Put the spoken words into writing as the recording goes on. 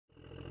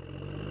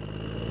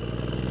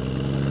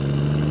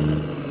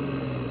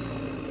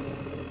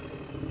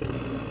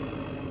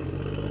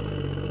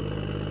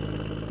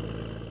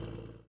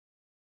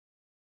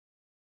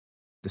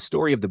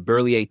story of the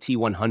Berliet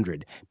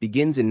T100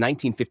 begins in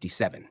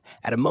 1957,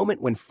 at a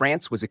moment when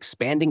France was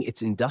expanding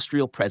its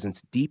industrial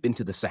presence deep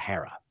into the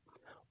Sahara.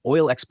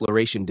 Oil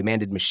exploration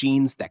demanded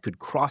machines that could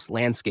cross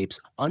landscapes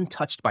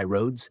untouched by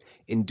roads,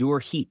 endure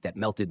heat that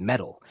melted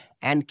metal,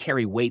 and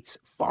carry weights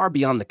far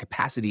beyond the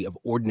capacity of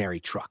ordinary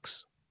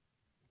trucks.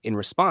 In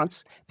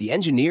response, the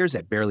engineers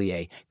at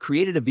Berliet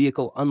created a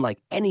vehicle unlike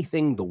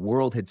anything the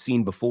world had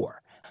seen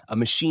before, a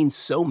machine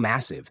so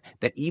massive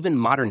that even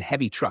modern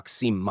heavy trucks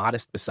seem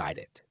modest beside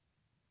it.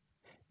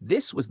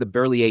 This was the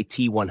Berliet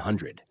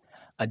T100,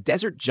 a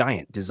desert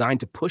giant designed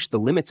to push the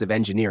limits of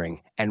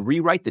engineering and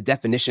rewrite the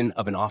definition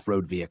of an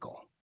off-road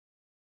vehicle.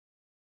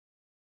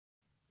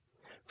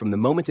 From the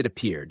moment it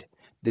appeared,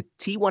 the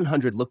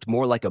T100 looked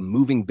more like a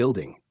moving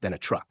building than a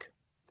truck.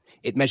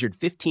 It measured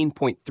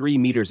 15.3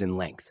 meters in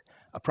length,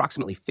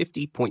 approximately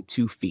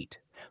 50.2 feet,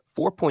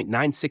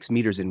 4.96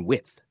 meters in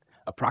width,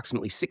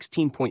 approximately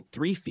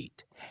 16.3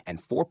 feet, and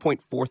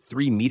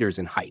 4.43 meters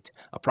in height,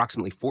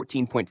 approximately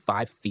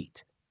 14.5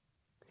 feet.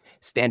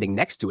 Standing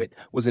next to it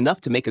was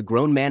enough to make a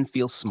grown man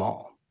feel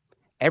small.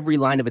 Every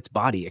line of its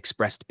body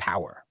expressed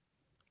power.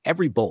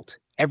 Every bolt,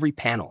 every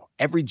panel,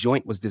 every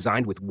joint was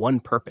designed with one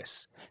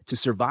purpose: to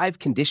survive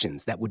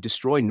conditions that would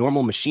destroy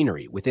normal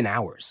machinery within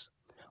hours.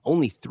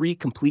 Only 3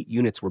 complete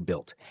units were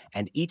built,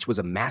 and each was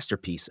a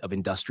masterpiece of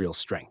industrial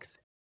strength.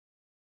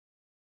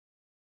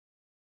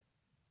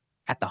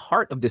 At the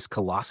heart of this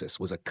colossus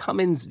was a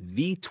Cummins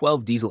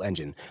V12 diesel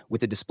engine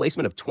with a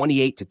displacement of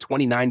 28 to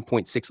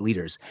 29.6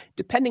 liters,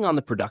 depending on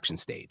the production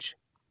stage.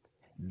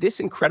 This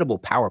incredible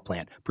power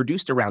plant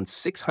produced around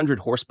 600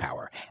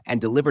 horsepower and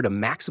delivered a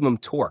maximum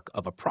torque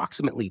of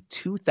approximately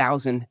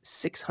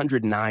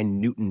 2,609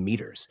 newton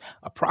meters,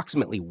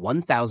 approximately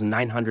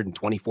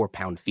 1,924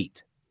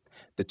 pound-feet.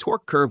 The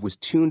torque curve was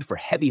tuned for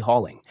heavy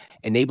hauling,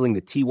 enabling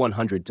the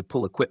T100 to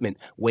pull equipment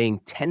weighing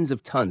tens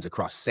of tons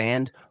across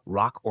sand,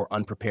 rock, or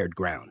unprepared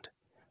ground.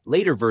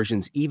 Later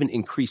versions even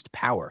increased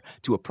power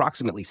to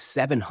approximately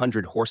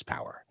 700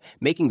 horsepower,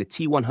 making the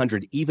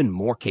T100 even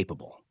more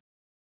capable.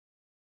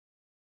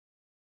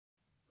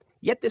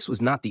 Yet this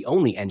was not the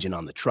only engine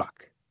on the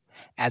truck.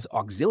 As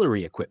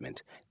auxiliary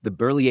equipment, the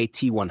Berliet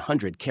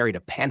T100 carried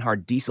a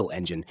Panhard diesel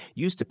engine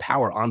used to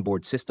power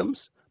onboard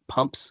systems,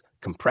 pumps,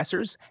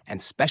 compressors, and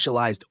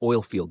specialized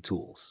oil field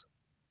tools.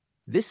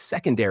 This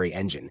secondary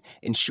engine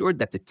ensured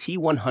that the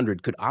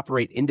T100 could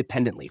operate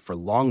independently for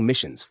long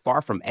missions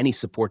far from any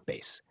support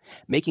base,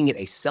 making it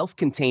a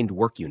self-contained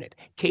work unit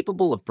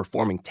capable of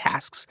performing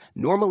tasks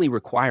normally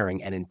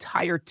requiring an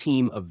entire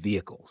team of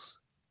vehicles.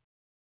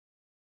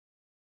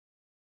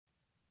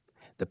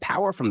 The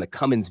power from the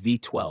Cummins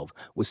V12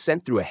 was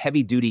sent through a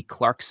heavy-duty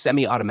Clark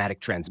semi-automatic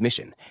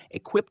transmission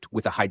equipped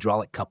with a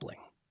hydraulic coupling.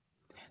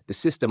 The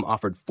system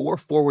offered 4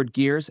 forward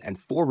gears and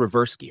 4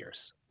 reverse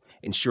gears,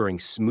 ensuring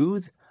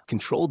smooth,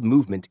 controlled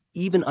movement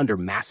even under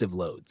massive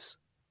loads.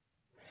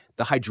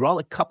 The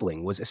hydraulic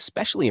coupling was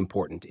especially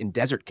important in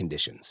desert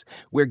conditions,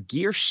 where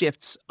gear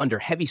shifts under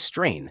heavy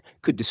strain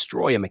could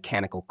destroy a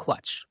mechanical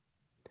clutch.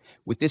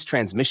 With this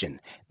transmission,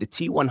 the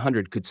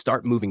T100 could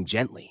start moving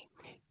gently,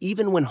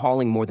 even when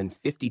hauling more than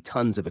 50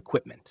 tons of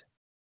equipment.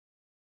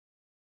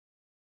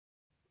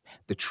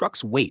 The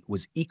truck's weight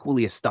was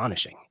equally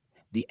astonishing.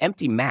 The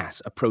empty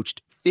mass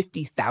approached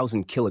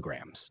 50,000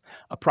 kilograms,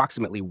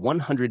 approximately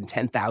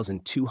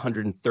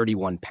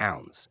 110,231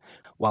 pounds,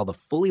 while the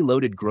fully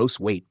loaded gross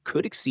weight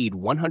could exceed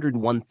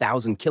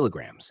 101,000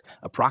 kilograms,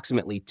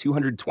 approximately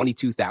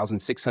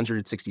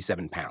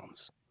 222,667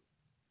 pounds.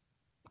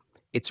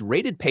 Its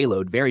rated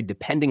payload varied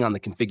depending on the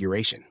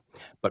configuration,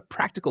 but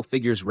practical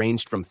figures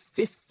ranged from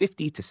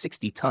 50 to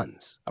 60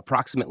 tons,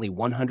 approximately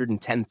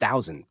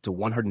 110,000 to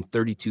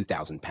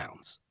 132,000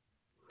 pounds.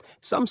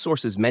 Some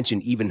sources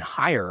mention even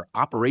higher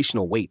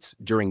operational weights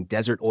during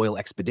desert oil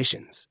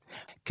expeditions,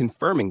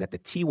 confirming that the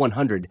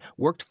T100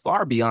 worked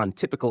far beyond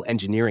typical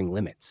engineering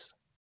limits.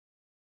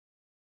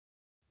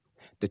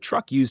 The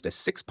truck used a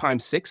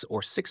 6x6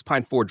 or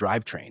 6x4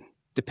 drivetrain,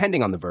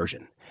 depending on the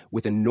version,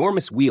 with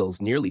enormous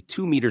wheels nearly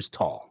 2 meters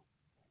tall.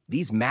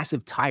 These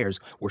massive tires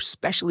were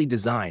specially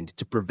designed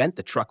to prevent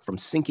the truck from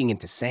sinking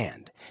into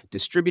sand,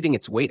 distributing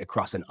its weight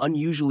across an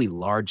unusually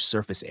large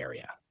surface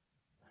area.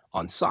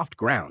 On soft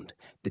ground,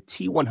 the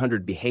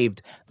T100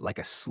 behaved like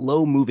a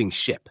slow-moving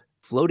ship,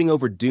 floating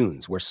over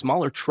dunes where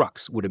smaller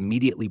trucks would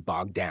immediately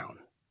bog down.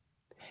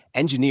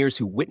 Engineers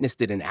who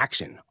witnessed it in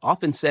action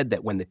often said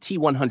that when the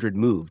T100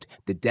 moved,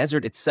 the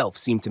desert itself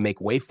seemed to make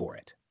way for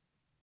it.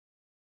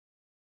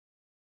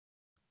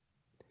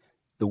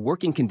 The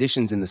working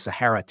conditions in the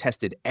Sahara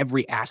tested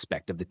every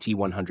aspect of the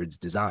T100's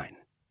design.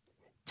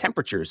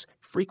 Temperatures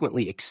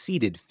frequently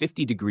exceeded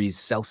 50 degrees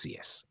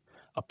Celsius,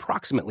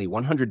 approximately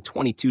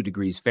 122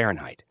 degrees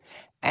Fahrenheit,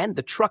 and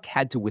the truck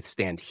had to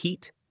withstand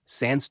heat,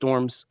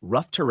 sandstorms,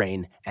 rough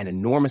terrain, and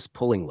enormous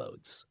pulling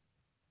loads.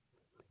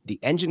 The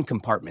engine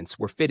compartments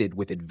were fitted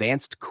with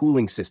advanced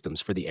cooling systems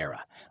for the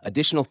era,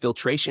 additional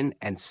filtration,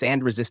 and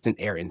sand-resistant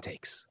air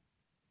intakes.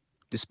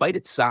 Despite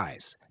its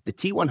size, The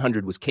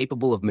T100 was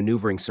capable of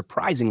maneuvering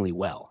surprisingly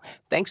well,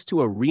 thanks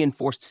to a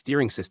reinforced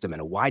steering system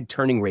and a wide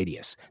turning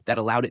radius that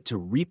allowed it to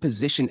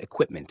reposition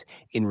equipment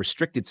in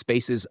restricted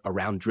spaces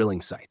around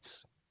drilling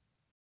sites.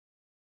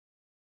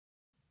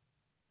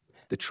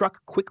 The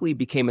truck quickly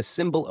became a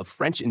symbol of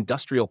French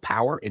industrial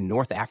power in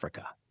North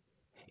Africa.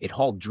 It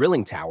hauled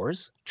drilling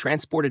towers,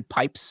 transported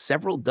pipes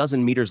several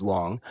dozen meters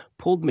long,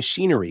 pulled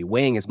machinery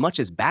weighing as much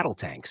as battle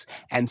tanks,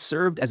 and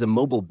served as a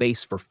mobile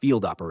base for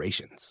field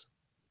operations.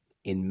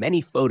 In many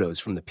photos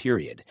from the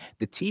period,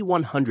 the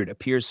T100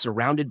 appears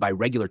surrounded by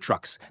regular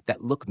trucks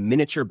that look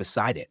miniature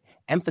beside it,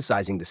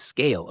 emphasizing the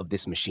scale of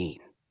this machine.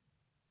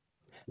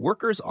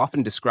 Workers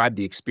often describe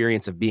the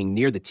experience of being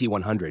near the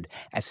T100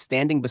 as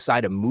standing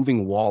beside a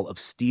moving wall of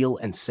steel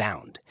and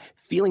sound,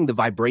 feeling the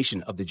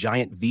vibration of the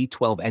giant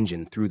V12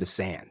 engine through the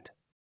sand.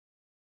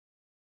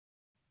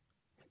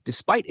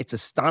 Despite its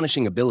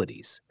astonishing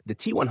abilities, the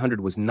T100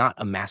 was not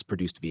a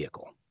mass-produced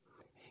vehicle.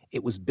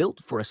 It was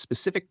built for a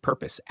specific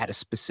purpose at a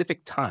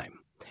specific time,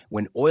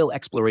 when oil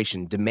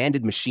exploration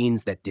demanded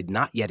machines that did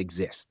not yet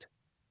exist.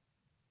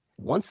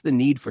 Once the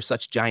need for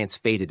such giants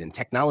faded and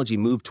technology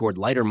moved toward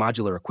lighter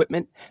modular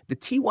equipment, the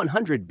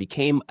T100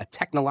 became a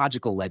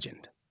technological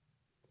legend.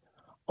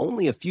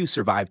 Only a few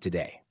survive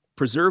today,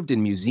 preserved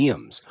in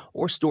museums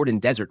or stored in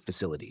desert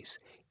facilities,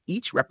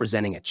 each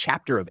representing a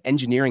chapter of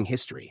engineering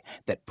history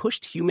that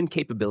pushed human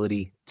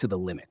capability to the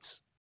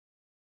limits.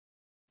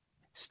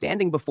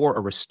 Standing before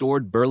a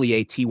restored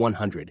Berliet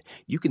T100,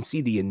 you can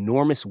see the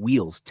enormous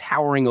wheels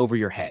towering over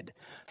your head,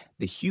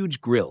 the huge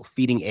grille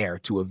feeding air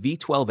to a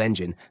V12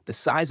 engine the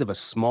size of a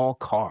small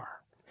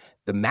car,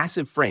 the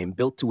massive frame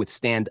built to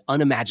withstand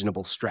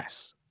unimaginable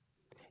stress.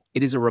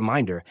 It is a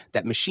reminder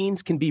that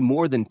machines can be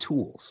more than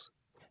tools.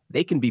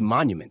 They can be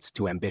monuments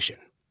to ambition.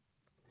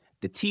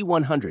 The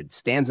T100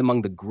 stands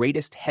among the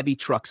greatest heavy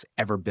trucks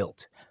ever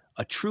built,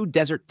 a true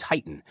desert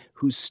titan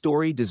whose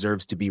story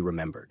deserves to be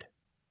remembered.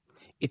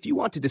 If you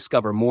want to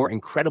discover more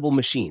incredible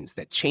machines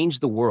that change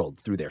the world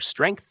through their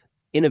strength,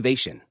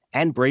 innovation,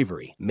 and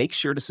bravery, make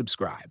sure to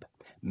subscribe.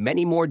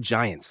 Many more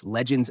giants,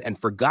 legends, and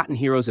forgotten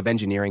heroes of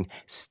engineering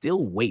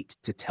still wait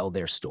to tell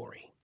their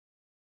story.